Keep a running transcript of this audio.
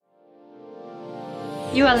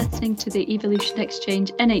You are listening to the Evolution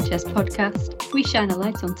Exchange NHS podcast. We shine a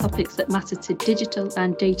light on topics that matter to digital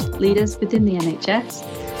and data leaders within the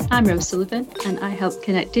NHS. I'm Rose Sullivan and I help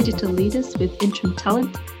connect digital leaders with interim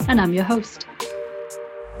talent, and I'm your host.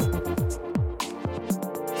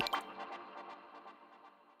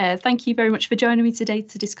 Thank you very much for joining me today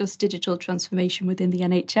to discuss digital transformation within the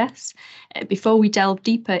NHS. Before we delve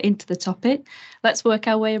deeper into the topic, let's work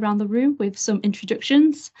our way around the room with some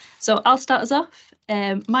introductions. So I'll start us off.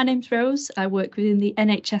 My name's Rose. I work within the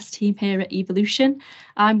NHS team here at Evolution.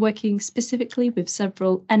 I'm working specifically with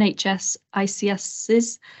several NHS,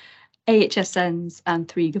 ICSs, AHSNs and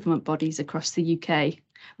 3 government bodies across the UK.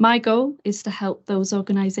 My goal is to help those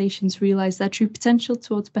organisations realise their true potential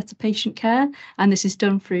towards better patient care, and this is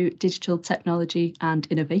done through digital technology and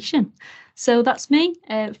innovation. So that's me.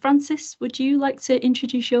 Francis, would you like to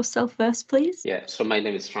introduce yourself first, please? Yeah, so my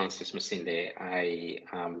name is Francis Masinde. I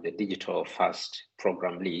am the Digital First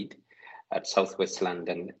Programme Lead at South West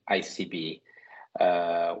London ICB,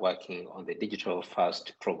 working on the Digital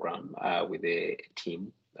First Programme with a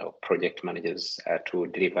team of project managers to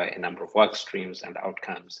deliver a number of work streams and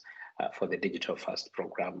outcomes for the Digital First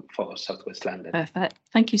Programme for South West London. Perfect.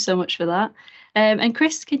 Thank you so much for that. And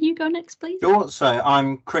Chris, can you go next, please? Sure. So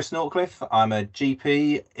I'm Chris Nortcliff. I'm a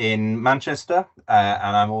GP in Manchester,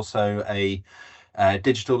 and I'm also a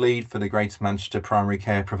digital lead for the Greater Manchester Primary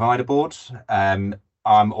Care Provider Board. I'm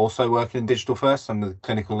also working in Digital First. I'm the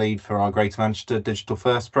clinical lead for our Greater Manchester Digital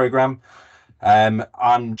First programme.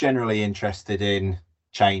 I'm generally interested in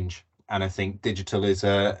change, and I think digital is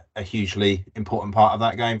a hugely important part of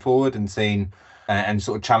that going forward, and seeing and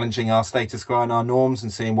sort of challenging our status quo and our norms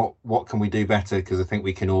and seeing what can we do better, because I think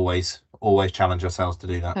we can always challenge ourselves to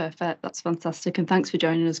do that. Perfect. That's fantastic. And thanks for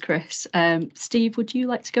joining us, Chris. Steve, would you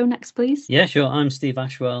like to go next, please? Yeah, sure. I'm Steve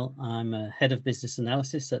Ashwell. I'm a head of business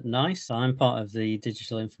analysis at NICE. I'm part of the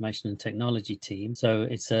digital information and technology team. So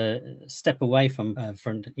it's a step away from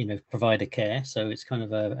provider care. So it's kind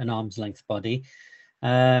of an arm's length body.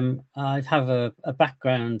 I have a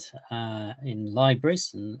background in libraries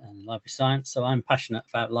and library science, so I'm passionate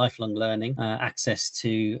about lifelong learning, access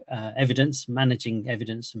to evidence, managing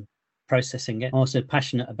evidence and processing it. I'm also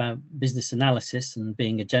passionate about business analysis and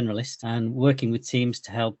being a generalist and working with teams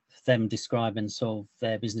to help them describe and solve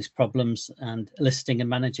their business problems and listing and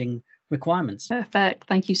managing requirements. Perfect.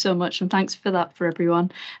 Thank you so much, and thanks for that for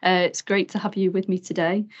everyone. It's great to have you with me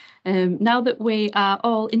today. Now that we are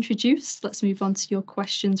all introduced, let's move on to your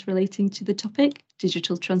questions relating to the topic,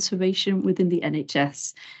 digital transformation within the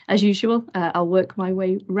NHS. As usual, I'll work my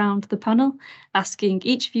way around the panel, asking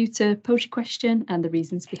each of you to pose a question and the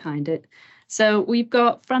reasons behind it. So we've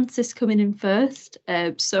got Francis coming in first.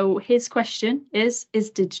 So his question is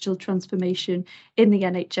digital transformation in the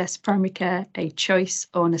NHS primary care a choice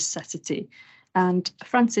or necessity? And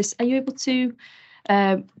Francis, are you able to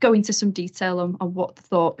go into some detail on what the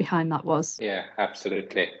thought behind that was? Yeah,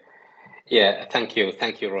 absolutely. Yeah, thank you,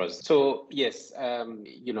 Rose. So yes,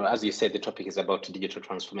 as you said, the topic is about digital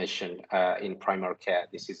transformation in primary care.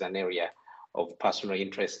 This is an area of personal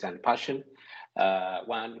interest and passion.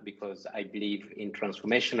 One, because I believe in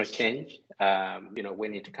transformational change,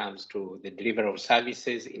 when it comes to the delivery of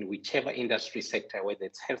services in whichever industry sector, whether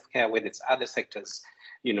it's healthcare, whether it's other sectors,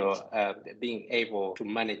 being able to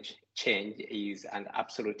manage change is an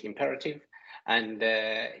absolute imperative. And,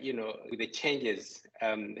 with the changes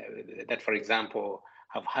that, for example,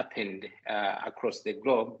 have happened across the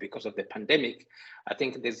globe because of the pandemic, I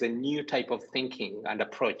think there's a new type of thinking and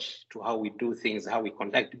approach to how we do things, how we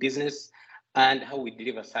conduct business, and how we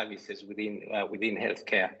deliver services within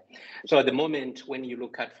healthcare. So at the moment, when you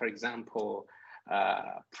look at, for example,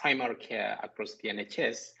 primary care across the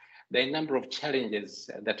NHS, there are a number of challenges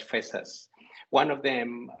that face us. One of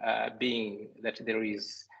them being that there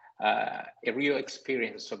is a real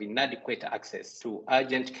experience of inadequate access to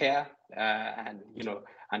urgent care and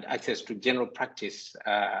access to general practice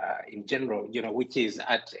in general, which is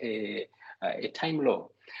at a time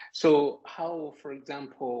low. So how, for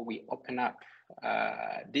example, we open up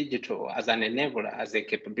digital as an enabler, as a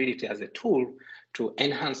capability, as a tool to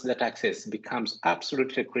enhance that access becomes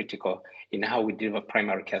absolutely critical in how we deliver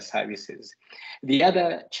primary care services. The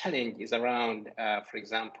other challenge is around, for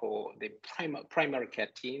example, the primary care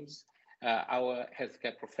teams, our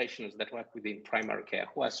healthcare professionals that work within primary care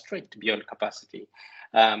who are stretched beyond capacity,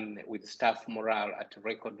 with staff morale at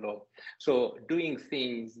record low. So doing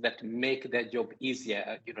things that make their job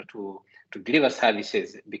easier, to deliver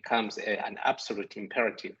services becomes an absolute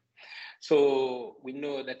imperative. So we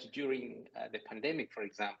know that during the pandemic, for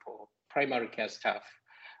example, primary care staff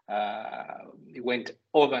went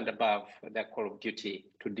over and above their core of duty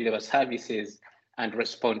to deliver services and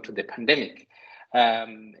respond to the pandemic.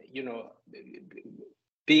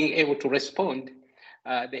 Being able to respond,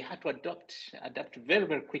 they had to adapt very,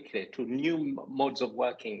 very quickly to new modes of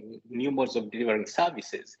working, new modes of delivering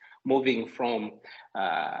services, moving from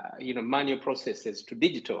manual processes to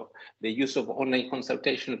digital. The use of online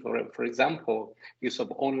consultation, for example, use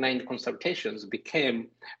of online consultations became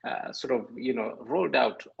rolled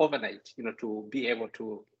out overnight, to be able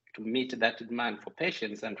to meet that demand for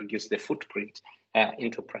patients and reduce the footprint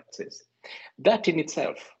into practice. That in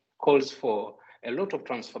itself calls for a lot of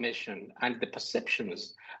transformation and the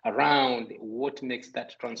perceptions around what makes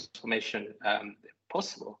that transformation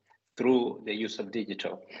possible through the use of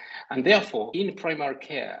digital. And therefore, in primary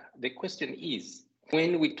care, the question is,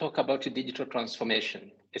 when we talk about digital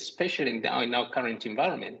transformation, especially in our current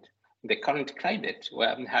environment, the current climate,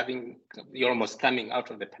 where you're almost coming out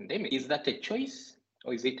of the pandemic, is that a choice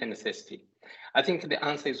or is it a necessity? I think the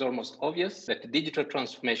answer is almost obvious, that digital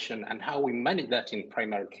transformation and how we manage that in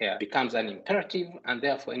primary care becomes an imperative and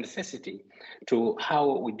therefore a necessity to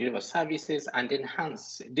how we deliver services and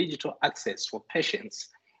enhance digital access for patients,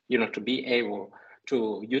 to be able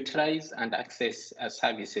to utilize and access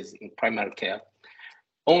services in primary care.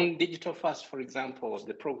 On Digital First, for example,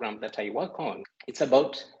 the program that I work on, it's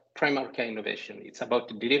about primary care innovation. It's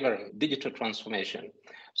about delivering digital transformation.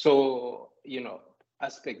 So,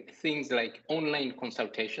 things like online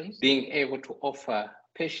consultations, being able to offer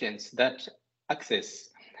patients that access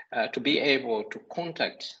to be able to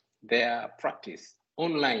contact their practice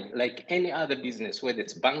online, like any other business, whether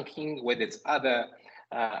it's banking, whether it's other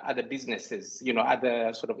businesses,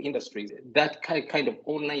 other sort of industries. That kind of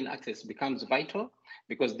online access becomes vital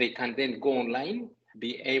because they can then go online,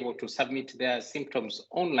 be able to submit their symptoms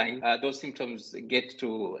online. Those symptoms get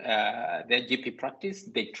to their GP practice,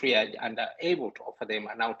 they triage and are able to offer them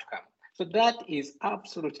an outcome. So that is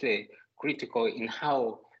absolutely critical in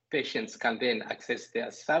how patients can then access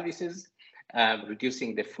their services,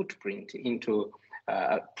 reducing the footprint into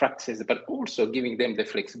practices, but also giving them the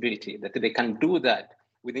flexibility that they can do that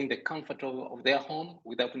within the comfort of their home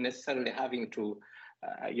without necessarily having to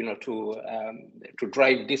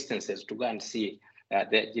drive distances to go and see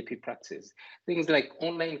their GP practice. Things like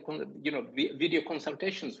online, video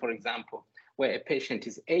consultations, for example, where a patient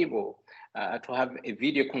is able to have a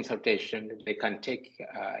video consultation. They can take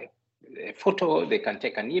a photo, they can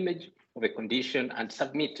take an image of a condition and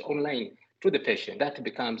submit online to the patient. That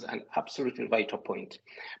becomes an absolutely vital point.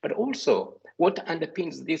 But also, what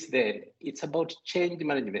underpins this then, it's about change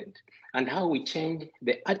management and how we change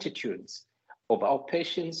the attitudes of our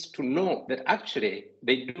patients to know that actually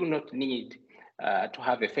they do not need to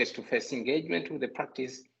have a face-to-face engagement with the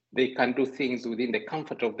practice. They can do things within the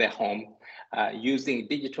comfort of their home, using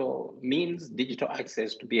digital means, digital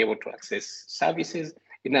access to be able to access services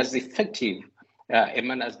in as effective a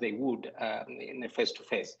manner as they would in a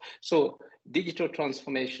face-to-face. So digital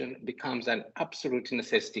transformation becomes an absolute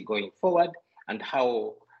necessity going forward, and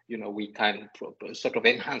how we can sort of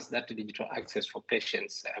enhance that digital access for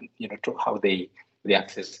patients, to how they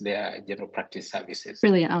access their general practice services.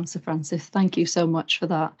 Brilliant answer, Francis. Thank you so much for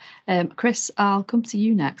that. Chris, I'll come to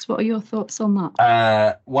you next. What are your thoughts on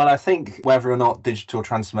that? Well, I think whether or not digital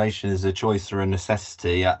transformation is a choice or a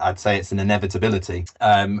necessity, I'd say it's an inevitability.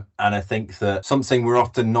 And I think that something we're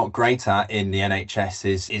often not great at in the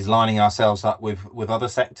NHS is lining ourselves up with other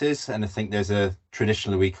sectors. And I think there's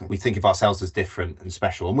traditionally we think of ourselves as different and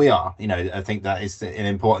special, and we are. I think that is an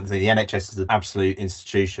important thing. The NHS is an absolute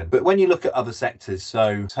institution. But when you look at other sectors,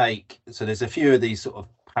 so there's a few of these sort of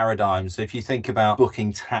paradigms. So if you think about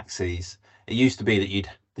booking taxis, it used to be that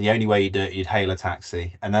the only way you do it, you'd hail a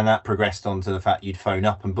taxi, and then that progressed on to the fact you'd phone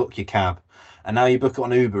up and book your cab, and now you book it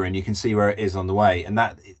on Uber and you can see where it is on the way, and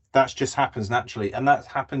that just happens naturally. And that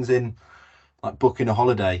happens in like booking a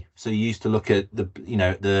holiday. So you used to look at the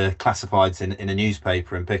classifieds in a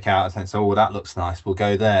newspaper and pick out and say, oh, well, that looks nice, we'll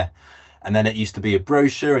go there. And then it used to be a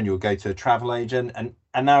brochure and you'll go to a travel agent, and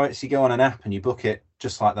now it's you go on an app and you book it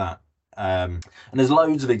just like that. And there's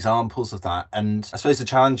loads of examples of that. And I suppose the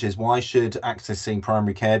challenge is, why should accessing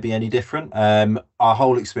primary care be any different? Our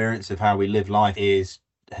whole experience of how we live life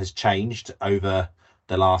has changed over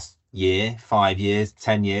the last year, 5 years,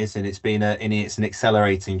 10 years, and it's an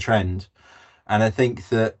accelerating trend. And I think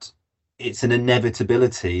that it's an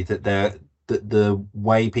inevitability that the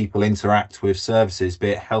way people interact with services, be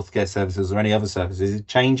it healthcare services or any other services, is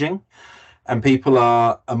changing. And people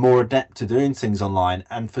are more adept to doing things online.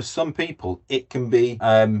 And for some people, it can be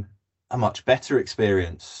a much better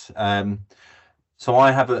experience. So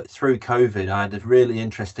through COVID, I had a really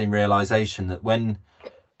interesting realization that when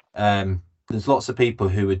there's lots of people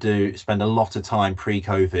who would spend a lot of time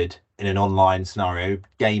pre-COVID in an online scenario,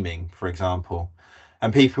 gaming, for example.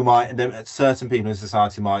 And certain people in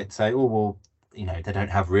society might say, oh, well, they don't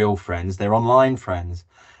have real friends, they're online friends.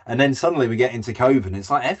 And then suddenly we get into COVID and it's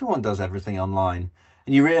like everyone does everything online.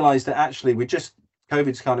 And you realize that actually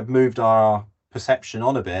COVID's kind of moved our perception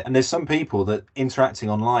on a bit. And there's some people that interacting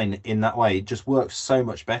online in that way just works so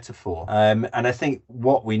much better for. And I think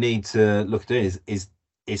what we need to look at doing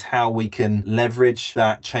is how we can leverage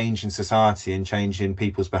that change in society and change in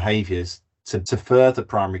people's behaviours to further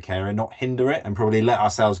primary care and not hinder it, and probably let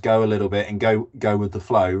ourselves go a little bit and go with the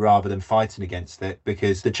flow rather than fighting against it,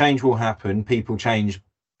 because the change will happen, people change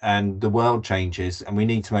and the world changes, and we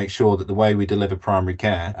need to make sure that the way we deliver primary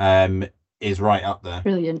care is right up there.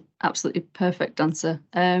 Brilliant, absolutely perfect answer.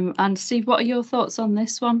 And Steve, what are your thoughts on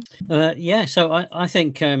this one? Yeah, so I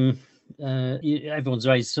think everyone's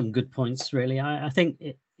raised some good points, really. I think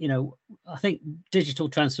I think digital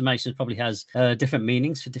transformation probably has different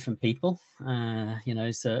meanings for different people.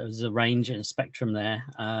 There's a range and a spectrum there.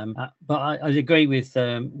 But I agree with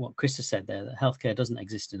what Chris has said there, that healthcare doesn't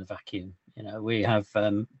exist in a vacuum. We have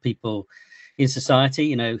people in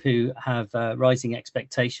society, who have rising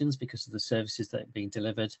expectations because of the services that are being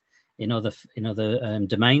delivered in other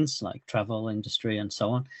domains like travel industry and so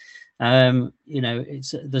on.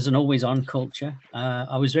 There's an always-on culture.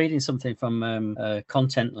 I was reading something from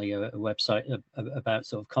Contently, a website about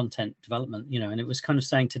sort of content development, and it was kind of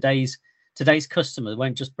saying today's customer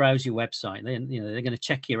won't just browse your website. They're going to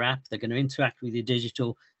check your app. They're going to interact with your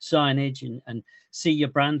digital signage and see your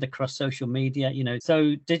brand across social media.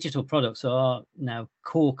 So digital products are now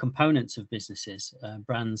core components of businesses,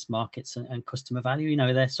 brands, markets, and customer value.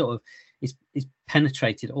 They're sort of it's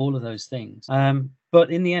penetrated all of those things. But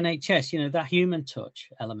in the NHS, that human touch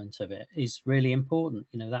element of it is really important.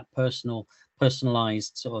 That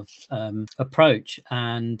personalized sort of approach,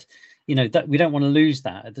 and that we don't want to lose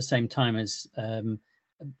that at the same time as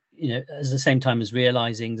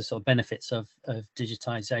realizing the sort of benefits of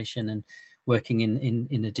digitization and working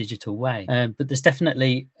in a digital way. But there's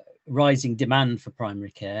definitely rising demand for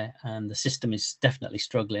primary care, and the system is definitely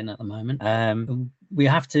struggling at the moment. We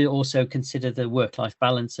have to also consider the work-life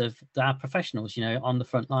balance of our professionals, on the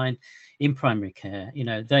front line in primary care.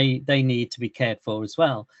 They need to be cared for as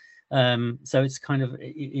well. So it's kind of,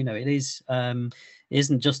 it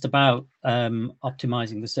isn't just about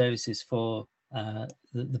optimizing the services for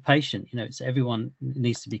the patient. It's everyone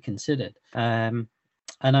needs to be considered.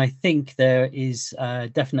 And I think there is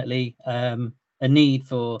definitely a need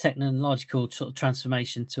for technological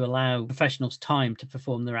transformation to allow professionals time to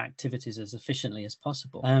perform their activities as efficiently as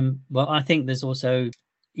possible. Well, I think there's also,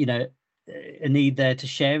 a need there to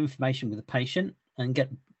share information with the patient and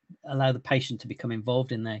allow the patient to become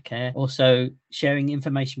involved in their care. Also, sharing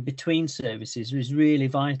information between services is really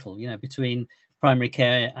vital, between primary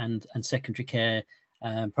care and secondary care,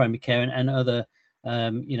 primary care and other,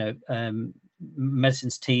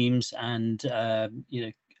 medicines teams and,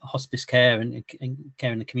 hospice care and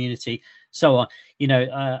care in the community, so on.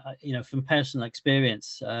 From personal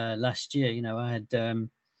experience, last year, I had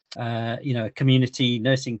a community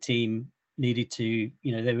nursing team needed to,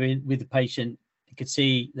 they were with the patient. You could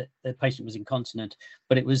see that the patient was incontinent,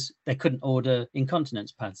 but they couldn't order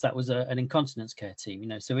incontinence pads. That was an incontinence care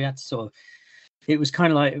team, so we had to it was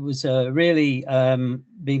kind of like it was really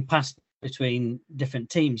being passed between different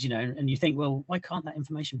teams, and you think, well, why can't that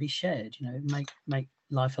information be shared? Make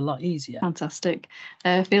life a lot easier. Fantastic.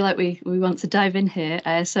 I feel like we want to dive in here.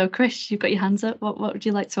 So Chris, you've got your hands up. What would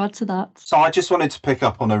you like to add to that? So I just wanted to pick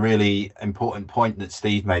up on a really important point that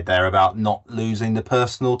Steve made there about not losing the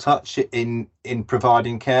personal touch in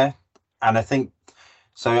providing care. And I think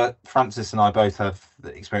so. Francis and I both have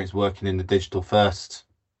experience working in the digital first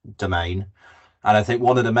domain. And I think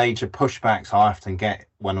one of the major pushbacks I often get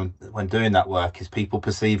when doing that work is people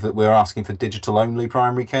perceive that we're asking for digital only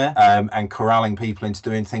primary care and corralling people into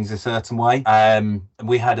doing things a certain way.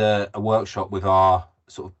 We had a workshop with our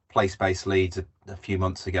sort of place-based leads a few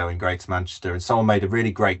months ago in Greater Manchester, and someone made a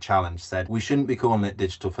really great challenge, said we shouldn't be calling it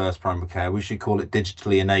digital first primary care, we should call it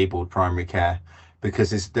digitally enabled primary care,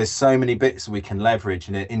 because there's so many bits we can leverage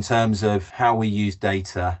in it in terms of how we use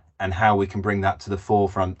data and how we can bring that to the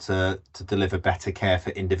forefront to deliver better care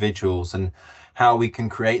for individuals, and how we can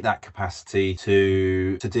create that capacity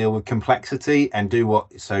to deal with complexity and do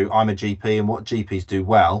so I'm a GP, and what GPs do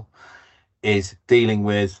well is dealing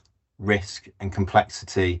with risk and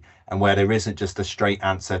complexity, and where there isn't just a straight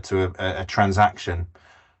answer to a transaction.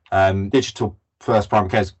 Digital first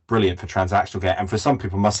primary care is brilliant for transactional care, and for some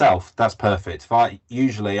people, myself, that's perfect.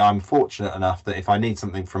 I'm fortunate enough that if I need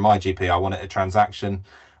something from my GP, I want it a transaction.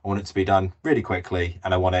 I want it to be done really quickly,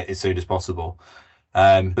 and I want it as soon as possible.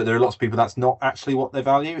 But there are lots of people that's not actually what they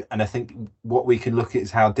value. And I think what we can look at is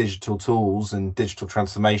how digital tools and digital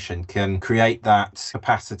transformation can create that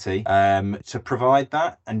capacity to provide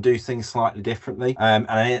that and do things slightly differently. And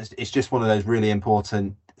it's just one of those really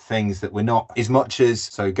important things that we're not as much as,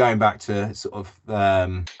 so going back to sort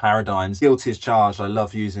of paradigms, guilty as charged. I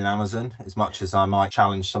love using Amazon as much as I might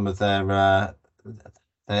challenge some of their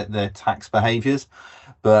tax behaviors,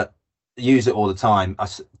 but use it all the time.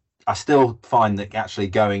 I still find that actually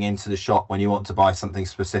going into the shop when you want to buy something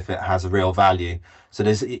specific has a real value. So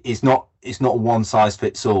it's not a one size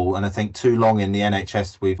fits all. And I think too long in the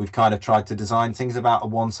NHS we've kind of tried to design things about a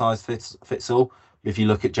one size fits all. If you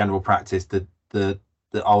look at general practice, the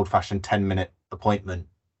old fashioned 10-minute appointment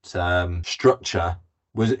structure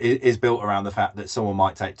is built around the fact that someone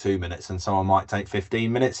might take 2 minutes and someone might take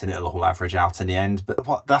 15 minutes, and it'll all average out in the end.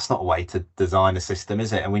 But that's not a way to design a system,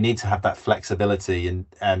 is it? And we need to have that flexibility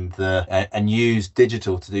and use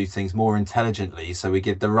digital to do things more intelligently, so we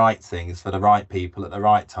give the right things for the right people at the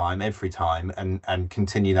right time every time, and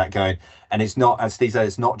continue that going. And it's not, as Steve said,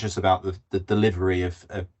 it's not just about the delivery of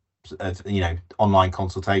online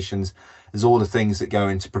consultations. There's all the things that go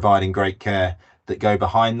into providing great care that go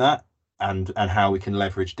behind that, and how we can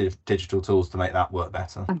leverage digital tools to make that work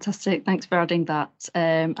better. Fantastic, thanks for adding that.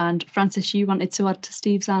 And Francis, you wanted to add to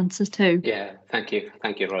Steve's answer too. Yeah, thank you,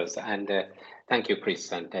 Rose, and thank you,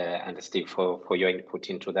 Chris and Steve, for your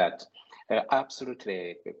input into that.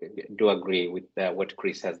 Absolutely, do agree with what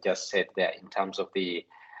Chris has just said there in terms of the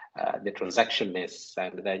transactionness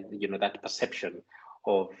and that perception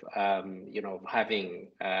of having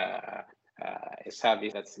a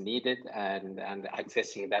service that's needed and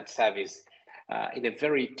accessing that service in a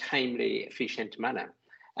very timely, efficient manner,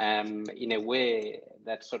 in a way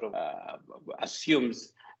that sort of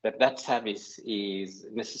assumes that service is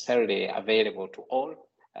necessarily available to all.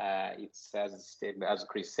 It's as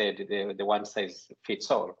Chris said, the one size fits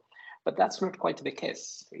all. But that's not quite the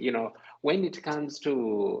case. When it comes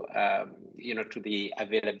to to the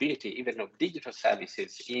availability even of digital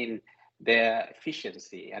services in their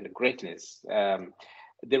efficiency and greatness,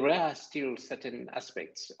 there are still certain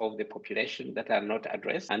aspects of the population that are not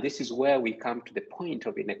addressed. And this is where we come to the point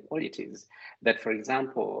of inequalities, that, for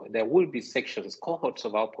example, there will be sections, cohorts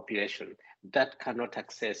of our population that cannot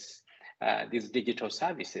access these digital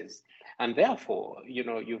services. And therefore,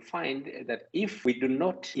 you find that if we do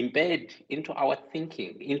not embed into our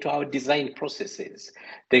thinking, into our design processes,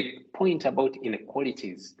 the point about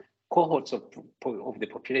inequalities, cohorts of the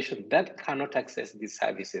population that cannot access these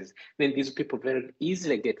services, then these people very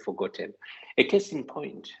easily get forgotten. A case in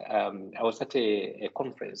point, I was at a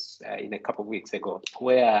conference in a couple of weeks ago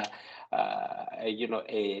where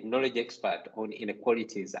a knowledge expert on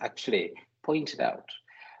inequalities actually pointed out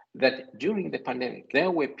that during the pandemic,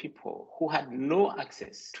 there were people who had no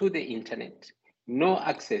access to the internet, no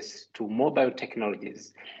access to mobile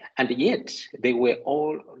technologies, and yet they were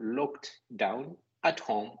all locked down at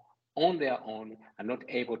home on their own and not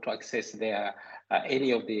able to access their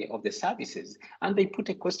any of the services. And they put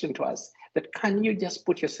a question to us that, can you just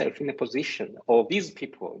put yourself in a position of these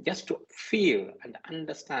people just to feel and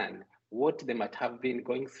understand what they might have been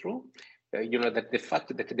going through? That the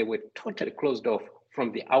fact that they were totally closed off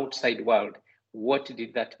from the outside world, what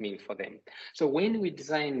did that mean for them? So when we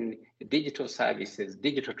design digital services,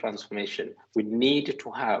 digital transformation, we need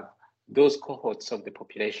to have those cohorts of the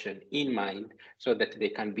population in mind so that they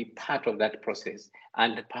can be part of that process,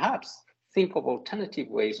 and perhaps think of alternative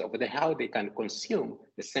ways of how they can consume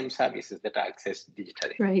the same services that are accessed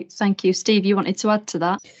digitally. Great, thank you. Steve, you wanted to add to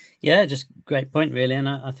that? Yeah, just great point, really. And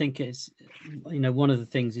I think it's, one of the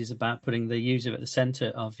things is about putting the user at the center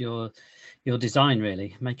of your design,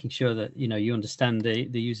 really, making sure that, you understand the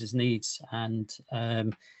user's needs, and,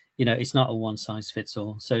 it's not a one size fits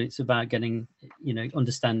all. So it's about getting,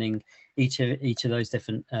 understanding each of those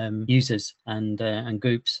different users and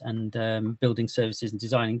groups, and building services and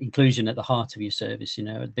designing inclusion at the heart of your service, at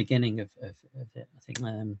the beginning of it. I think,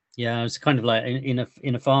 I was kind of like in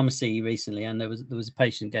a pharmacy recently, and there was a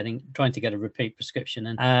patient trying to get a repeat prescription,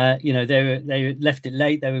 and they left it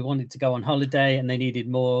late. They wanted to go on holiday, and they needed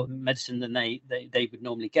more medicine than they would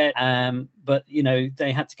normally get. But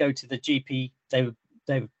they had to go to the GP. They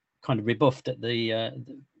were kind of rebuffed at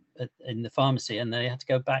in the pharmacy, and they had to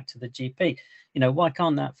go back to the GP. Why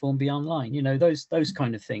can't that form be online? Those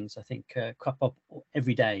kind of things, I think, crop up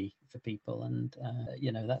every day for people, and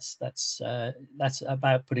that's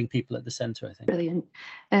about putting people at the center, I think. Brilliant.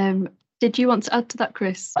 Did you want to add to that,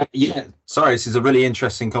 Chris? Yeah, sorry, this is a really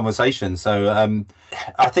interesting conversation. So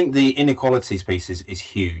I think the inequalities piece is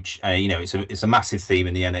huge. It's a massive theme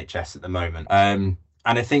in the NHS at the moment. And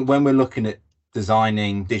I think when we're looking at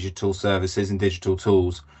designing digital services and digital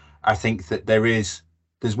tools, I think that there's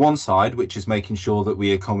one side which is making sure that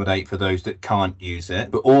we accommodate for those that can't use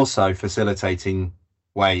it, but also facilitating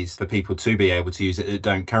ways for people to be able to use it that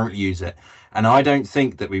don't currently use it. And I don't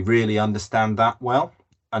think that we really understand that well.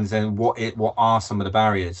 And then what are some of the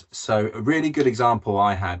barriers? So a really good example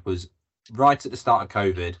I had was right at the start of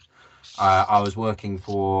COVID. I was working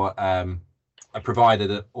for a provider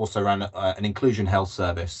that also ran an inclusion health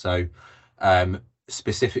service. So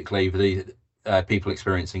specifically for the people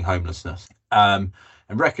experiencing homelessness, and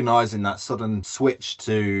recognizing that sudden switch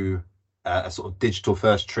to a sort of digital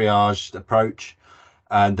first triage approach,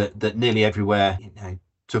 and that nearly everywhere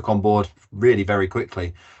took on board really very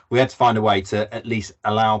quickly. We had to find a way to at least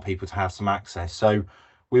allow people to have some access. So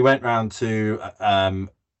we went round to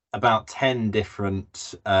about 10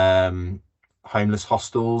 different homeless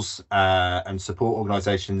hostels and support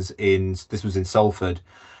organisations this was in Salford,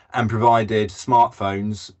 and provided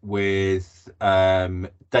smartphones with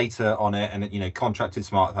data on it, and contracted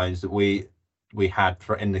smartphones that we had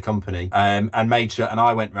in the company, and made sure. And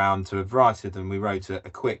I went round to a variety of them. We wrote a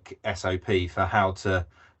quick SOP for how to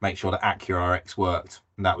make sure that AccuRx worked,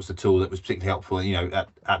 and that was the tool that was particularly helpful,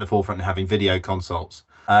 at the forefront of having video consults.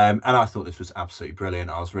 And I thought this was absolutely brilliant.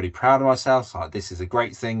 I was really proud of myself. Like, this is a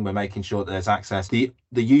great thing. We're making sure that there's access. The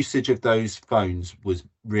usage of those phones was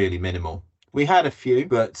really minimal. We had a few,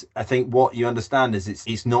 but I think what you understand is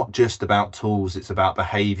it's not just about tools, it's about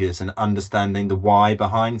behaviours and understanding the why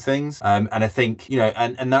behind things. And I think,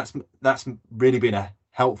 and that's really been a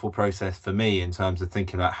helpful process for me in terms of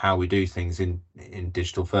thinking about how we do things in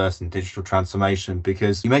digital first and digital transformation,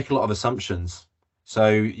 because you make a lot of assumptions. So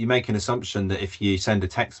you make an assumption that if you send a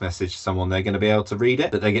text message to someone, they're going to be able to read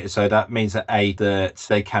it. So that means that that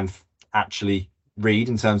they can actually read,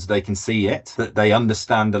 in terms of they can see it, that they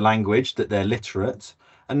understand the language, that they're literate.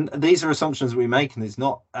 And these are assumptions we make, and it's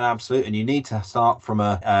not an absolute. And you need to start from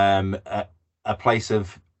a place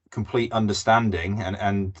of complete understanding,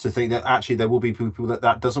 and to think that actually there will be people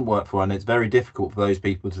that doesn't work for, and it's very difficult for those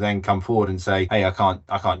people to then come forward and say, hey, I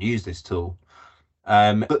can't use this tool.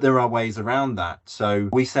 But there are ways around that. So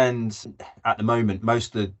we send, at the moment,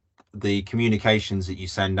 most of the communications that you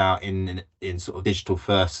send out in sort of digital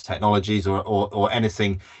first technologies or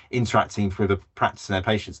anything interacting with a practice and their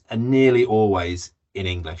patients are nearly always in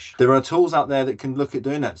English. There are tools out there that can look at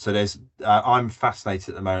doing that. So I'm fascinated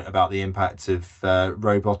at the moment about the impact of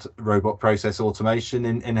robot process automation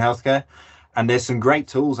in healthcare. And there's some great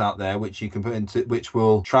tools out there which you can put into, which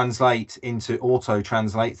will auto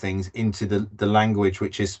translate things into the language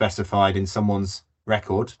which is specified in someone's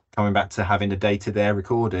record, coming back to having the data there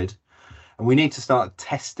recorded. And we need to start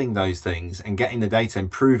testing those things and getting the data and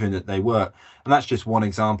proving that they work. And that's just one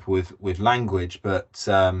example with language, but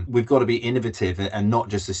we've got to be innovative and not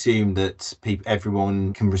just assume that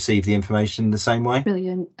everyone can receive the information the same way.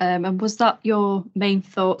 Brilliant. And was that your main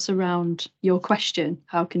thoughts around your question?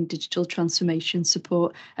 How can digital transformation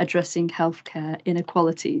support addressing healthcare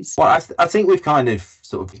inequalities? Well, I think we've kind of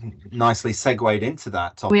sort of nicely segued into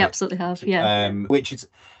that topic. We absolutely have, yeah.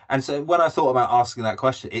 And so when I thought about asking that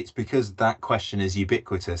question, it's because that question is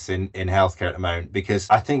ubiquitous in healthcare at the moment, because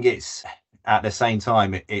I think it's, at the same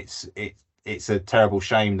time, it's a terrible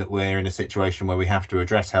shame that we're in a situation where we have to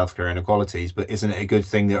address healthcare inequalities, but isn't it a good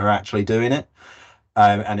thing that we're actually doing it?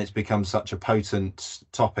 And it's become such a potent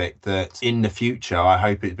topic that in the future, I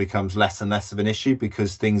hope it becomes less and less of an issue,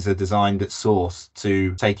 because things are designed at source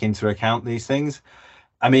to take into account these things.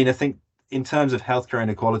 I mean, I think in terms of healthcare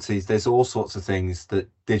inequalities, there's all sorts of things that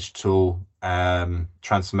digital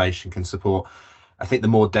transformation can support. I think the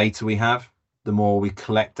more data we have, the more we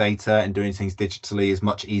collect data, and doing things digitally is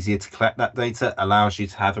much easier to collect that data, allows you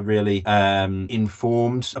to have a really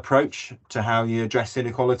informed approach to how you address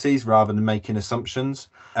inequalities rather than making assumptions.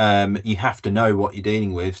 You have to know what you're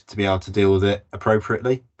dealing with to be able to deal with it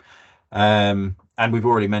appropriately. And we've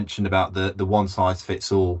already mentioned about the one size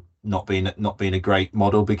fits all not being a great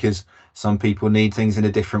model, because some people need things in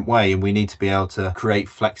a different way, and we need to be able to create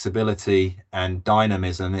flexibility and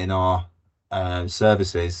dynamism in our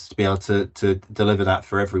services to be able to deliver that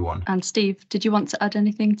for everyone. And Steve, did you want to add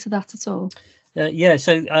anything to that at all? Yeah,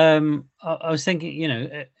 so I was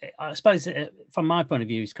thinking, I suppose from my point of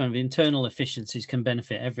view, it's kind of internal efficiencies can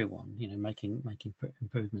benefit everyone, making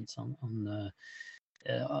improvements on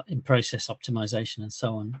in process optimization and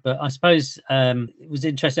so on. But I suppose it was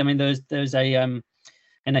interesting. I mean, there's a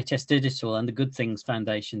NHS Digital and the Good Things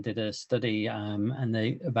Foundation did a study, and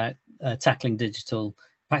they about tackling the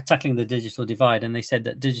digital divide, and they said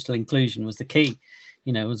that digital inclusion was the key.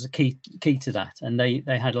 Was the key to that, and they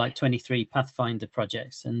had like 23 Pathfinder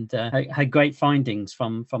projects, and had great findings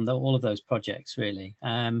from all of those projects, really.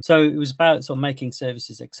 So it was about sort of making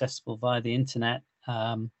services accessible via the internet,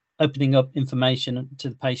 opening up information to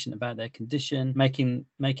the patient about their condition, making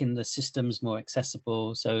the systems more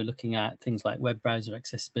accessible. So looking at things like web browser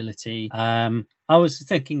accessibility. I was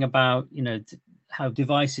thinking about how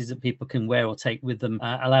devices that people can wear or take with them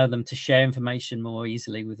allow them to share information more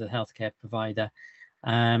easily with the healthcare provider.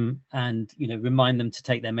 And remind them to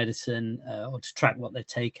take their medicine or to track what they've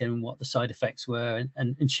taken, what the side effects were,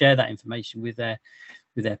 and share that information with their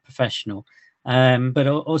professional. But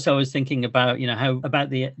also I was thinking about how about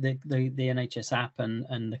the NHS app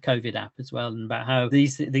and the COVID app as well, and about how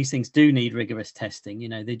these things do need rigorous testing.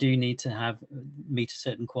 They do need to meet a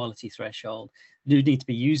certain quality threshold, do need to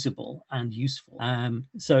be usable and useful.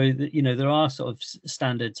 So that, there are sort of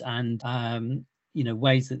standards and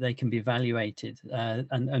ways that they can be evaluated,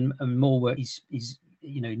 and more work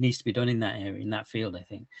needs to be done in that area, in that field, I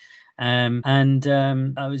think.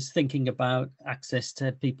 I was thinking about access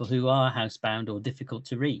to people who are housebound or difficult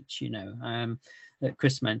to reach, that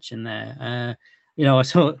Chris mentioned there. I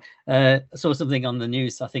saw something on the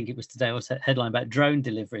news, I think it was today, was a headline about drone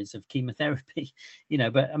deliveries of chemotherapy,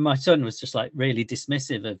 but my son was just like really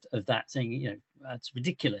dismissive of that, saying, that's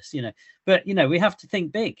ridiculous, but, we have to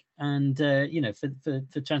think big and,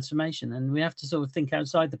 for transformation, and we have to sort of think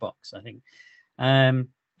outside the box, I think.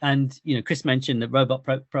 And Chris mentioned the robot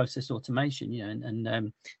process automation,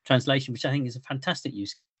 and translation, which I think is a fantastic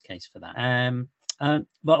use case for that.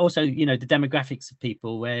 But also, the demographics of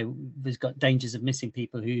people, where there's got dangers of missing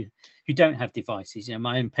people who don't have devices.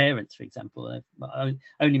 My own parents, for example,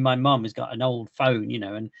 only my mum has got an old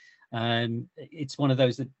phone, and it's one of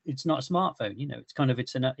those that it's not a smartphone. It's kind of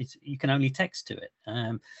it's you can only text to it,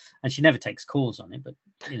 and she never takes calls on it, but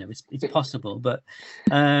it's possible. But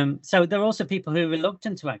so there are also people who are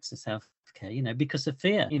reluctant to access healthcare, because of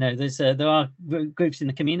fear. There are groups in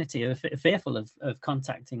the community who are fearful of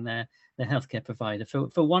contacting their healthcare provider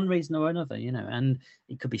for one reason or another, and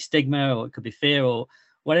it could be stigma, or it could be fear, or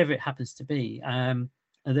whatever it happens to be.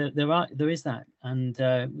 There is that, and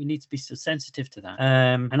we need to be so sensitive to that.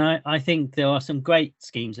 And I think there are some great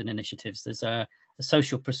schemes and initiatives. There's a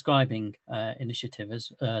social prescribing initiative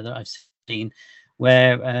that I've seen,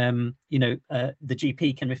 where the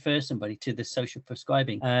GP can refer somebody to the social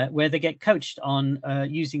prescribing, where they get coached on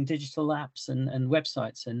using digital apps and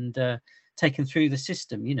websites, and taken through the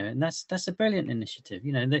system, and that's a brilliant initiative.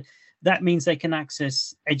 That means they can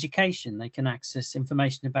access education, they can access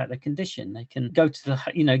information about their condition, they can go to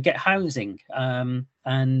the get housing, and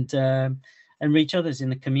reach others in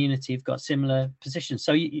the community who've got similar positions,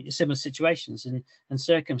 so similar situations and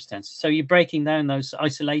circumstances. So you're breaking down those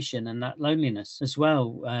isolation and that loneliness as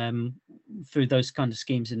well, through those kind of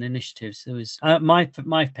schemes and initiatives. There was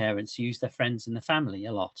my parents use their friends and the family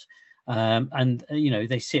a lot. And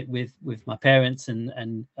they sit with my parents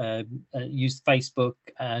and use Facebook,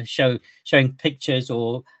 showing pictures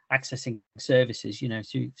or accessing services,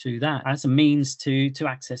 through that as a means to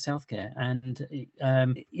access healthcare. And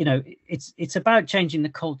it's about changing the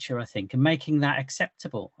culture, I think, and making that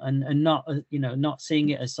acceptable, and not not seeing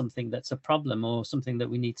it as something that's a problem or something that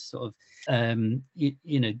we need to sort of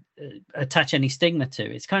attach any stigma to.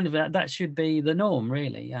 It's kind of that should be the norm,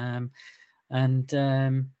 really. I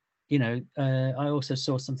also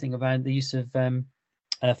saw something about the use of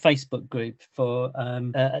a Facebook group for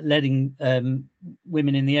letting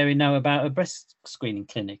women in the area know about a breast screening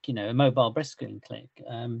clinic, a mobile breast screening clinic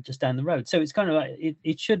just down the road. So it's kind of like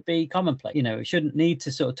it should be commonplace. It shouldn't need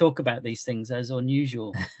to sort of talk about these things as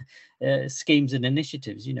unusual schemes and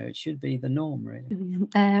initiatives. It should be the norm, really.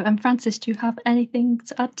 And Francis, do you have anything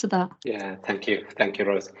to add to that? Yeah, thank you,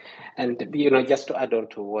 Rose. And just to add on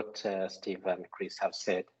to what Steve and Chris have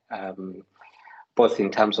said, both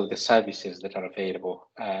in terms of the services that are available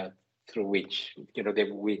through which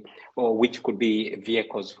which could be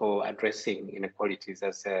vehicles for addressing inequalities,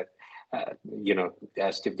 as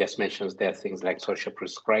as Steve just mentions, there are things like social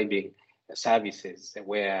prescribing services,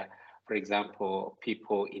 where, for example,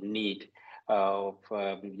 people in need of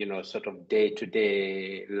sort of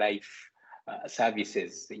day-to-day life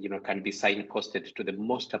services, can be signposted to the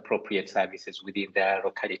most appropriate services within their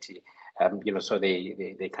locality, so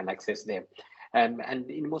they can access them. And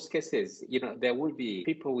in most cases, there will be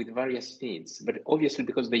people with various needs, but obviously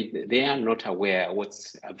because they are not aware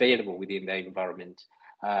what's available within their environment,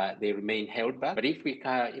 they remain held back. But if we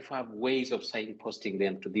have ways of signposting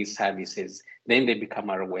them to these services, then they become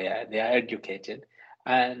aware, they are educated,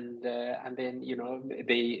 and then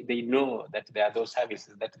they know that there are those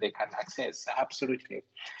services that they can access. Absolutely.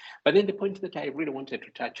 But then the point that I really wanted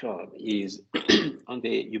to touch on is on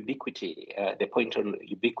the ubiquity, the point on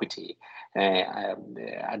ubiquity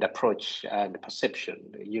and approach and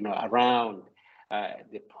perception, around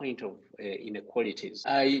the point of inequalities.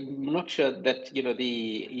 I'm not sure that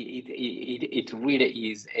it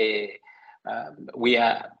really is we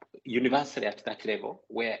are universally at that level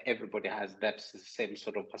where everybody has that same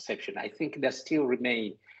sort of perception. I think there still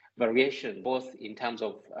remain variation, both in terms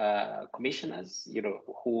of commissioners,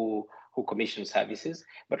 who commission services,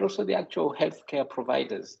 but also the actual healthcare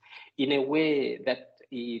providers, in a way that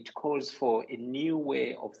it calls for a new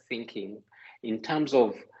way of thinking in terms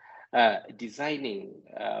of designing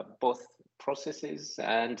both processes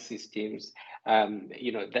and systems,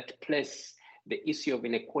 that place the issue of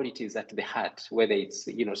inequalities at the heart, whether it's,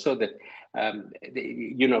 so that,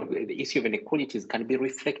 the issue of inequalities can be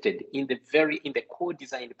reflected in the core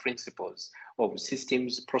design principles of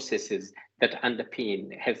systems, processes that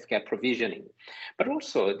underpin healthcare provisioning. But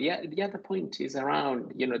also the other point is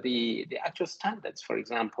around, the actual standards, for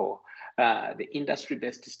example, the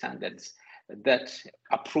industry-based standards that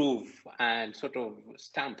approve and sort of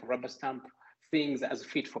rubber stamp things as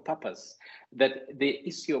fit for purpose, that the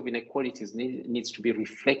issue of inequalities needs to be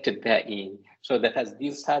reflected therein, so that as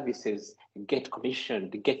these services get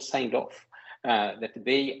commissioned, get signed off, that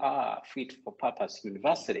they are fit for purpose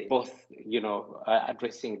universally, both,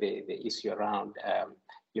 addressing the issue around,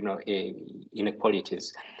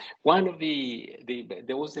 inequalities. One of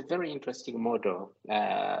there was a very interesting model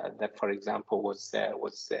that, for example, was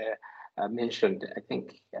mentioned, I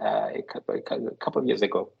think, a couple of years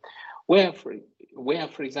ago, where,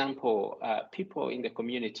 for example, people in the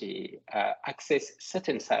community access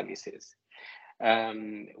certain services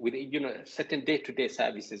with, certain day-to-day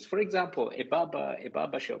services. For example, a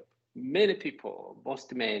barber shop. Many people,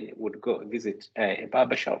 most men, would go visit a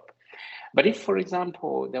barber shop. But if, for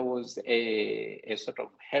example, there was a sort of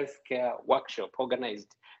healthcare workshop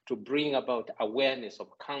organized to bring about awareness of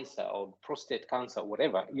cancer or prostate cancer,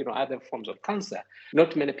 whatever, other forms of cancer,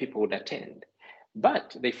 not many people would attend.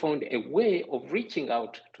 But they found a way of reaching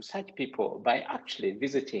out to such people by actually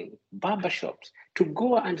visiting barbershops to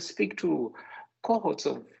go and speak to cohorts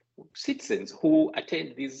of citizens who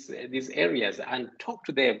attend these areas and talk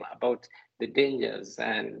to them about the dangers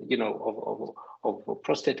and of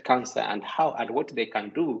prostate cancer and how and what they can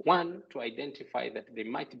do. One, to identify that they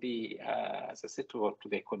might be susceptible to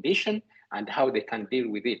the condition and how they can deal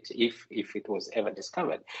with it if it was ever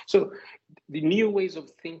discovered. So the new ways of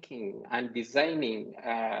thinking and designing,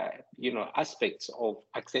 aspects of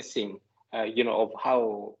accessing, of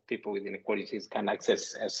how people with inequalities can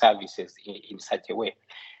access services in such a way.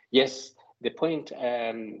 Yes, the point,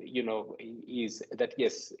 is that,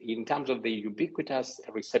 yes, in terms of the ubiquitous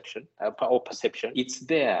reception or perception, it's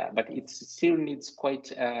there, but it still needs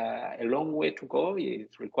quite a long way to go. It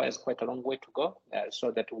requires quite a long way to go so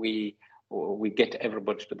that we get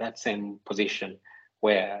everybody to that same position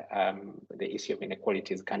where the issue of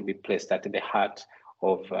inequalities can be placed at the heart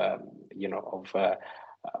of,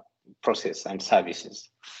 process and services.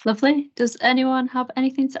 Lovely. Does anyone have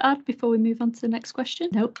anything to add before we move on to the next question?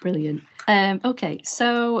 Nope. Brilliant. Okay,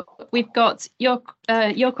 so we've got your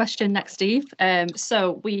question next, Steve.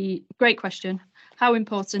 Great question. How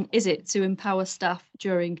important is it to empower staff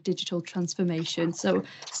during digital transformation? So,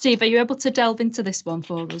 Steve, are you able to delve into this one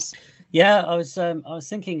for us? Yeah, I was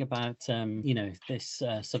thinking about this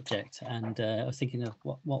subject, and I was thinking of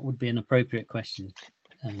what would be an appropriate question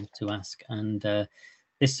to ask, and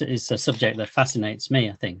this is a subject that fascinates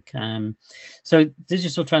me, I think. So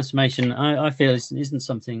digital transformation, I feel, isn't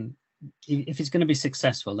something, if it's going to be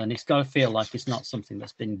successful, then it's got to feel like it's not something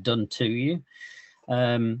that's been done to you.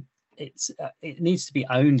 It needs to be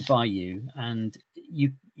owned by you, and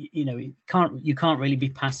you can't really be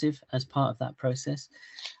passive as part of that process.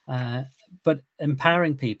 But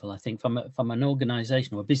empowering people, I think, from an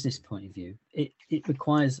organization or a business point of view, it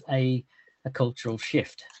requires a cultural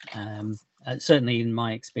shift. Certainly in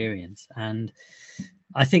my experience, and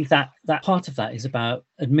I think that part of that is about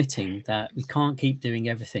admitting that we can't keep doing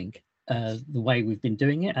everything the way we've been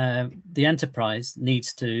doing it. The enterprise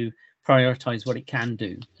needs to prioritize what it can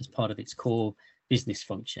do as part of its core business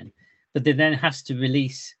function, but it then has to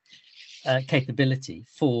release capability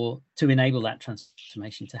to enable that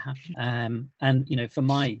transformation to happen. And for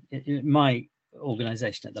my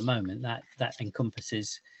organization at the moment, that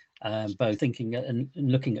encompasses both thinking and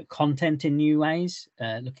looking at content in new ways,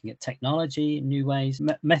 looking at technology in new ways,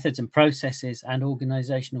 methods and processes, and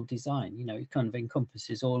organizational design. It kind of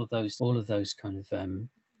encompasses all of those kind of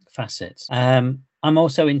facets. I'm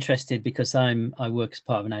also interested because I work as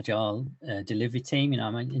part of an agile delivery team.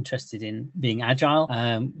 I'm interested in being agile,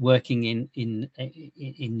 working in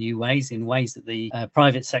new ways, in ways that the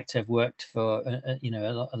private sector have worked for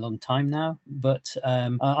a long time now. But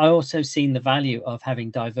I also seen the value of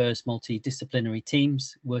having diverse multidisciplinary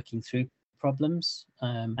teams working through problems,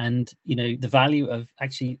 and the value of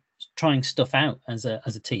actually trying stuff out as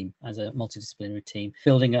a team, as a multidisciplinary team,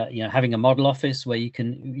 building having a model office where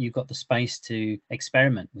you've got the space to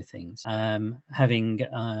experiment with things, having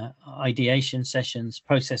ideation sessions,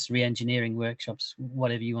 process re-engineering workshops,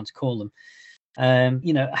 whatever you want to call them,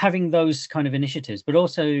 having those kind of initiatives, but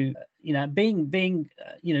also being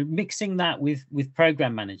mixing that with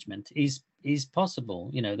program management is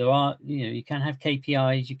possible. There are you can have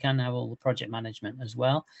KPIs, you can have all the project management as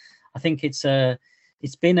well. I think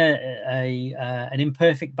it's been an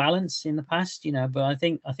imperfect balance in the past, but I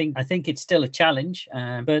think it's still a challenge.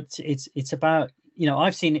 But it's about,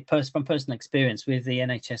 I've seen it from personal experience with the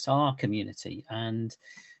NHSR community and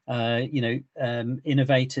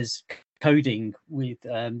innovators coding with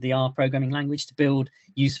the R programming language to build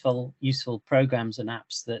useful programs and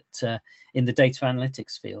apps that in the data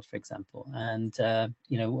analytics field, for example. And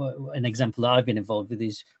an example that I've been involved with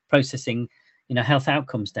is processing health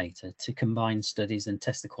outcomes data to combine studies and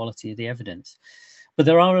test the quality of the evidence. But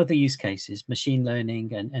there are other use cases, machine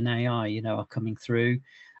learning and AI, are coming through.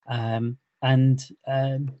 I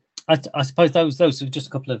suppose those are just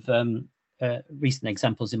a couple of recent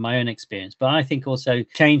examples in my own experience. But I think also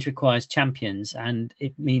change requires champions, and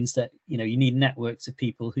it means that you need networks of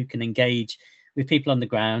people who can engage with people on the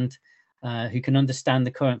ground, who can understand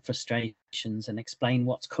the current frustrations and explain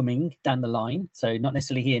what's coming down the line. So not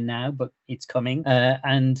necessarily here now, but it's coming,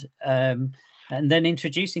 and then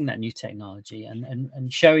introducing that new technology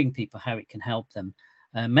and showing people how it can help them,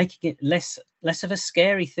 making it less of a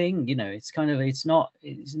scary thing. It's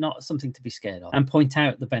not something to be scared of, and point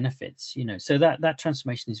out the benefits. So that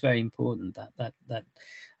transformation is very important.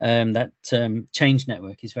 That change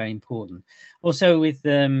network is very important. Also with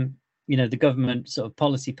the government sort of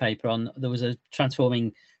policy paper there was a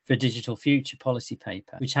Transforming for a Digital Future policy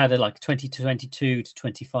paper, which had a 2022 to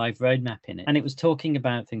 25 roadmap in it. And it was talking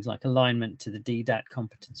about things like alignment to the DDAT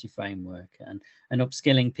competency framework and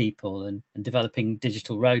upskilling people and developing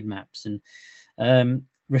digital roadmaps and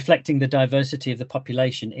reflecting the diversity of the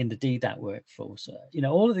population in the DDAT workforce.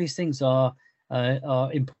 All of these things are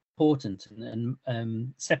important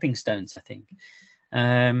and stepping stones, I think.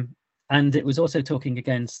 And it was also talking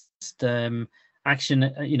against action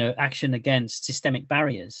against systemic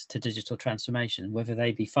barriers to digital transformation, whether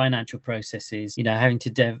they be financial processes, having to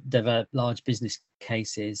develop large business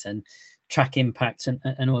cases and track impacts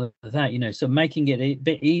and all of that, so making it a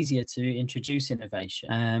bit easier to introduce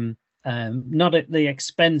innovation, not at the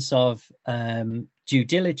expense of due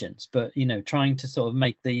diligence, but, trying to sort of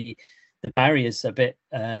make the barriers a bit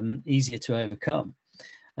easier to overcome.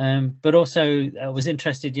 But also I was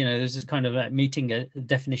interested, there's this kind of meeting a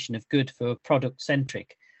definition of good for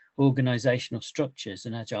product-centric organizational structures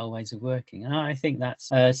and agile ways of working. And I think that's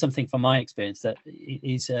something from my experience that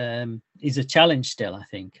is a challenge still, I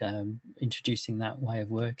think, introducing that way of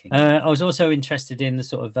working. I was also interested in the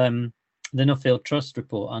sort of the Nuffield Trust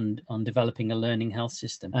report on developing a learning health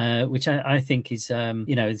system, which I think is,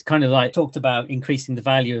 it's kind of like talked about increasing the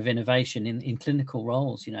value of innovation in clinical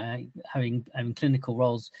roles, having clinical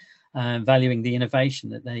roles, valuing the innovation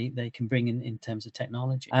that they can bring in terms of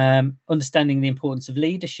technology, understanding the importance of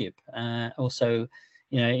leadership, also,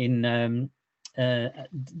 in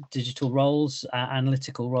digital roles,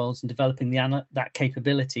 analytical roles, and developing that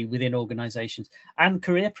capability within organizations, and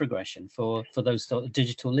career progression for those sort of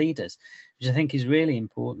digital leaders, which I think is really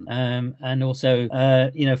important. And also,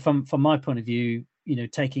 from my point of view,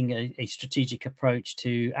 taking a strategic approach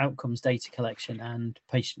to outcomes data collection and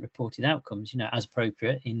patient reported outcomes, as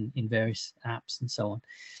appropriate in various apps and so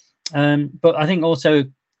on. But I think also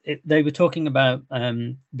they were talking about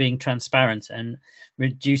being transparent and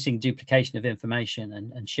reducing duplication of information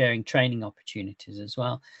and sharing training opportunities as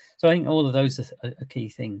well. So I think all of those are key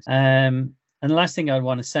things. And the last thing I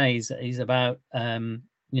want to say is about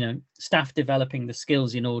staff developing the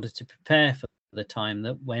skills in order to prepare for the time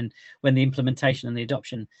that when the implementation and the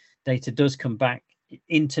adoption data does come back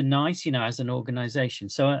into NICE, as an organization.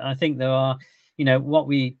 So I think there are, what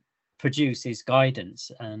we produce is guidance,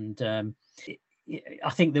 and I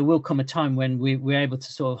think there will come a time when we're able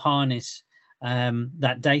to sort of harness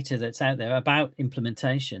that data that's out there about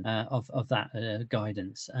implementation of that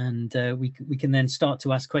guidance, and we can then start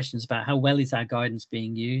to ask questions about how well is our guidance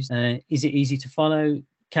being used. Is it easy to follow?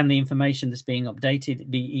 can the information that's being updated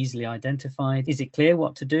be easily identified? Is it clear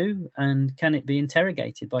what to do? And can it be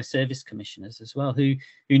interrogated by service commissioners as well, who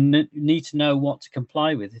need to know what to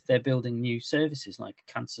comply with if they're building new services like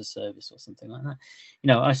a cancer service or something like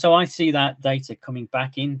that? So I see that data coming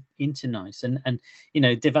back into NICE and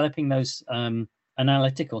developing those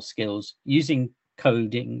analytical skills using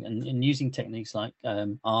coding and using techniques like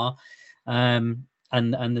R.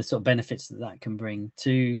 And the sort of benefits that can bring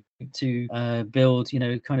to build,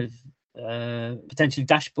 kind of potentially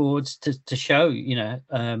dashboards to show,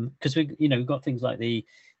 because we've got things like the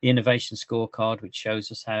innovation scorecard, which shows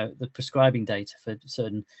us how the prescribing data for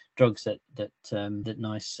certain drugs that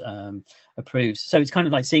NICE approves. So it's kind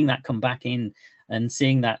of like seeing that come back in and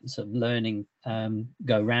seeing that sort of learning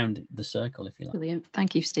go round the circle, if you like. Brilliant.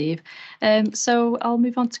 Thank you, Steve. So I'll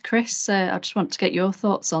move on to Chris. I just want to get your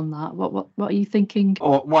thoughts on that. What are you thinking?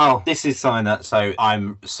 Oh, well, this is something that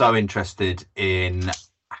I'm so interested in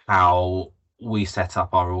how we set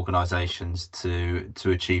up our organisations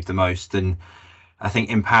to achieve the most, and I think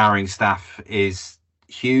empowering staff is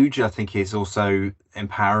huge. I think it's also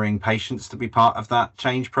empowering patients to be part of that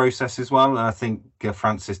change process as well. And I think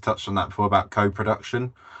Francis touched on that before about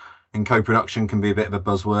co-production. And co-production can be a bit of a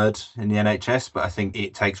buzzword in the NHS, but I think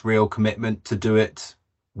it takes real commitment to do it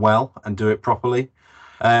well and do it properly.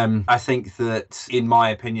 I think that, in my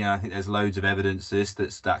opinion, I think there's loads of evidence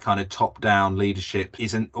that kind of top-down leadership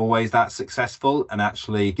isn't always that successful, and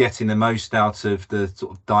actually getting the most out of the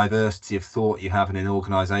sort of diversity of thought you have in an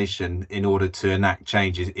organisation in order to enact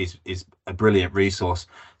change is a brilliant resource.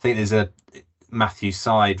 I think there's Matthew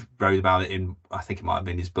Side wrote about it in, I think it might have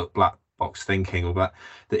been his book Black Box Thinking, or that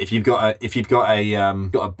if you've got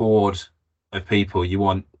a board of people,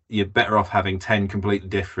 you're better off having 10 completely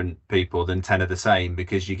different people than 10 of the same,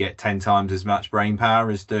 because you get 10 times as much brain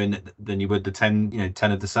power as doing it than you would the 10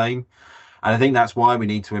 of the same. And I think that's why we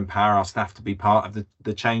need to empower our staff to be part of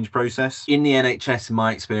the change process. In the NHS, in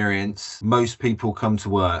my experience, most people come to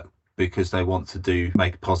work because they want to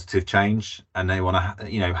make positive change and they want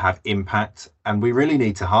to have impact, and we really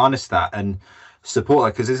need to harness that and support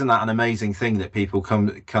that, because isn't that an amazing thing that people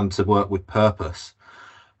come to work with purpose?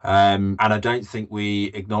 And I don't think we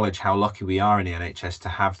acknowledge how lucky we are in the NHS to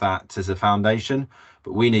have that as a foundation,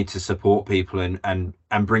 but we need to support people and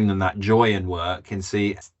bring them that joy in work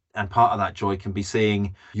and part of that joy can be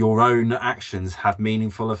seeing your own actions have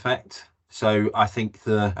meaningful effect. So I think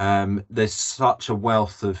there's such a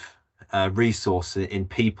wealth of resource in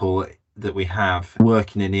people that we have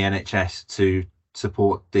working in the NHS to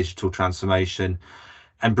support digital transformation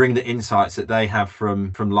and bring the insights that they have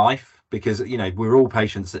from life. Because we're all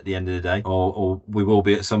patients at the end of the day, or we will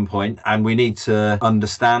be at some point, and we need to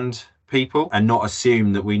understand people and not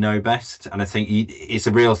assume that we know best. And I think it's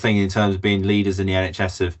a real thing in terms of being leaders in the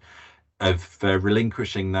NHS of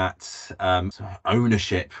relinquishing that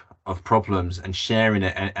ownership of problems and sharing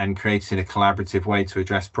it and creating a collaborative way to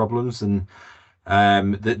address problems. And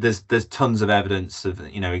there's tons of evidence of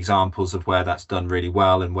examples of where that's done really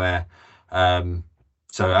well and where.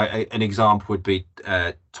 So an example would be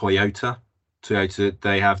Toyota.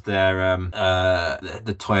 They have their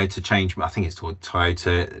the Toyota change. I think it's called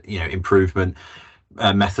Toyota, improvement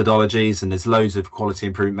methodologies, and there's loads of quality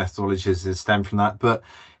improvement methodologies that stem from that. But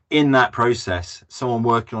in that process, someone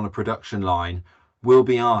working on a production line will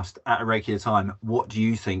be asked at a regular time, "What do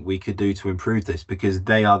you think we could do to improve this?" Because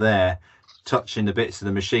they are there, touching the bits of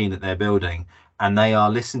the machine that they're building, and they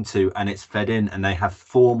are listened to, and it's fed in, and they have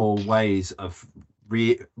formal ways of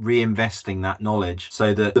reinvesting that knowledge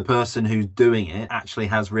so that the person who's doing it actually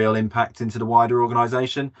has real impact into the wider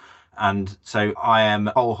organisation. And so I am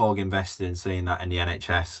whole hog invested in seeing that in the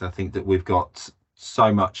NHS. I think that we've got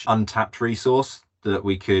so much untapped resource that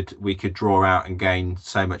we could draw out and gain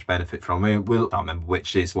so much benefit from. I can't remember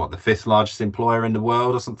which is the 5th largest employer in the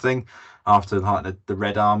world or something, after like the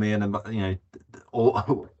Red Army and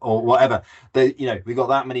or whatever. We've got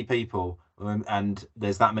that many people. And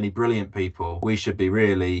there's that many brilliant people. We should be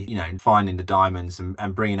really, finding the diamonds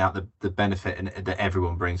and bringing out the benefit that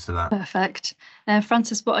everyone brings to that. Perfect.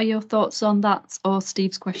 Francis, what are your thoughts on that, or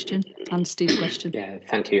Steve's question? Yeah,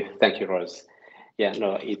 thank you, Rose. Yeah,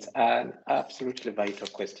 no, it's an absolutely vital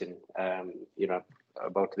question.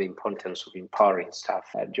 About the importance of empowering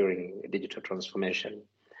staff during digital transformation,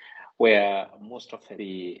 where most often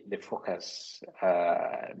the focus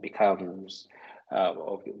becomes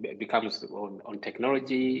on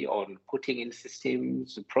technology, on putting in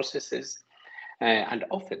systems, processes, and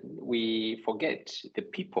often we forget the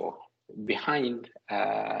people behind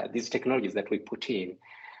these technologies that we put in.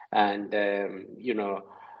 And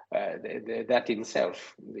that in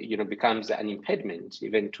itself, becomes an impediment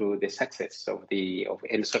even to the success of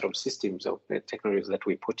any sort of systems of the technologies that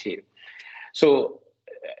we put in. So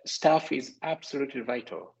staff is absolutely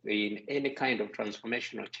vital in any kind of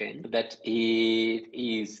transformational change. That it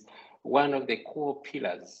is one of the core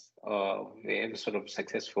pillars of any sort of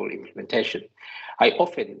successful implementation. I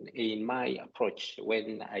often, in my approach,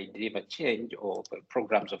 when I deliver change or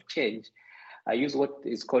programs of change, I use what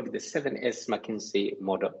is called the 7S McKinsey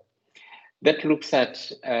model. That looks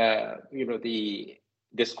at the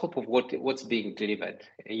scope of what's being delivered,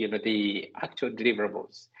 the actual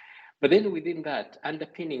deliverables. But then within that,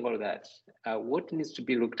 underpinning all that, what needs to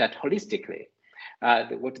be looked at holistically,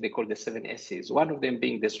 what they call the 7 S's, one of them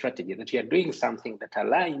being the strategy, that you are doing something that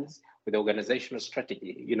aligns with the organizational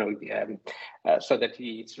strategy, so that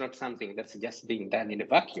it's not something that's just being done in a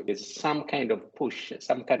vacuum. There's some kind of push,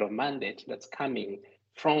 some kind of mandate that's coming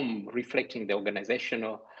from reflecting the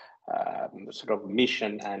organizational sort of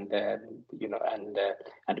mission and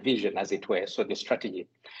vision, as it were, so the strategy.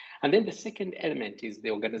 And then the second element is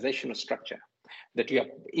the organizational structure, that you are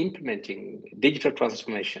implementing digital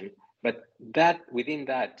transformation, but that within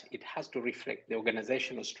that, it has to reflect the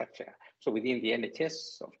organizational structure. So within the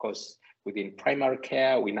NHS, of course, within primary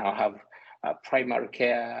care, we now have primary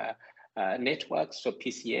care networks, so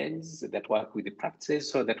PCNs that work with the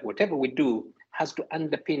practices, so that whatever we do has to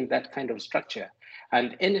underpin that kind of structure.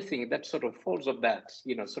 And anything that sort of falls of that,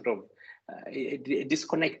 it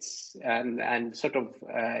disconnects and sort of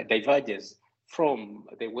diverges from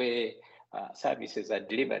the way services are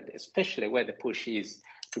delivered, especially where the push is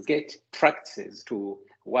to get practices to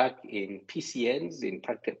work in PCNs, in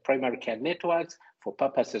primary care networks, for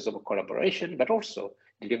purposes of collaboration, but also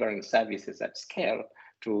delivering services at scale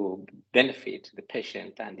to benefit the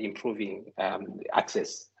patient and improving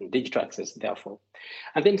access and digital access, therefore.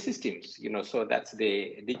 And then systems, so that's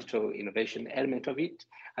the digital innovation element of it.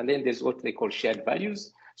 And then there's what they call shared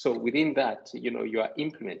values. So within that, you are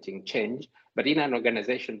implementing change, but in an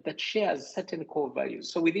organization that shares certain core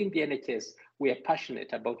values. So within the NHS, we are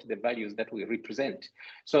passionate about the values that we represent,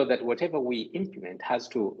 so that whatever we implement has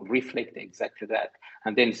to reflect exactly that.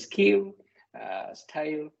 And then skill,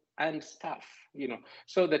 style, and staff,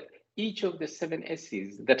 so that each of the 7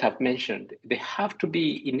 S's that I've mentioned, they have to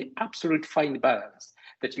be in absolute fine balance,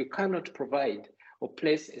 that you cannot provide or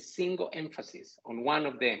place a single emphasis on one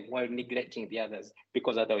of them while neglecting the others,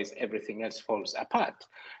 because otherwise everything else falls apart.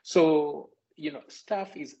 So,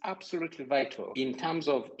 staff is absolutely vital in terms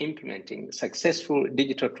of implementing successful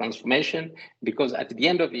digital transformation, because at the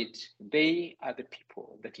end of it, they are the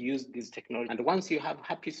people that use these technologies. And once you have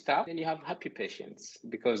happy staff, then you have happy patients,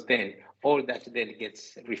 because then all that then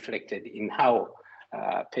gets reflected in how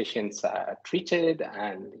patients are treated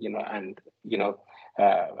and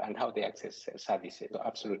how they access services. So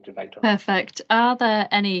absolutely vital. Perfect. Are there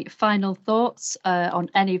any final thoughts on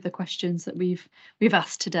any of the questions that we've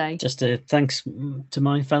asked today? Just thanks to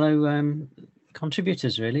my fellow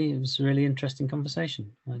contributors, really. It was a really interesting conversation.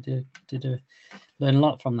 I did learn a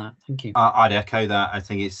lot from that. Thank you. I'd echo that. I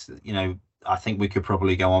think it's, I think we could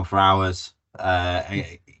probably go on for hours,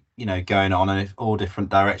 going on in all different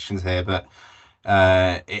directions here, but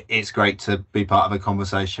it's great to be part of a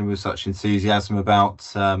conversation with such enthusiasm about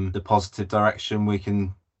the positive direction we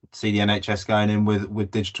can see the NHS going in with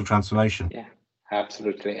digital transformation. Yeah,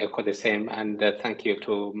 absolutely. Echo the same. And thank you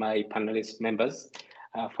to my panelist members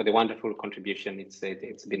for the wonderful contribution.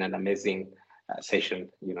 It's been an amazing session,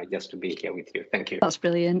 just to be here with you. Thank you. That's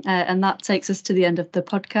brilliant. And that takes us to the end of the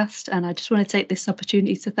podcast. And I just want to take this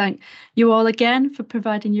opportunity to thank you all again for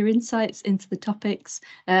providing your insights into the topics.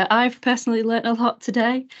 I've personally learnt a lot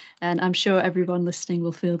today, and I'm sure everyone listening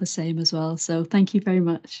will feel the same as well. So thank you very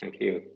much. Thank you.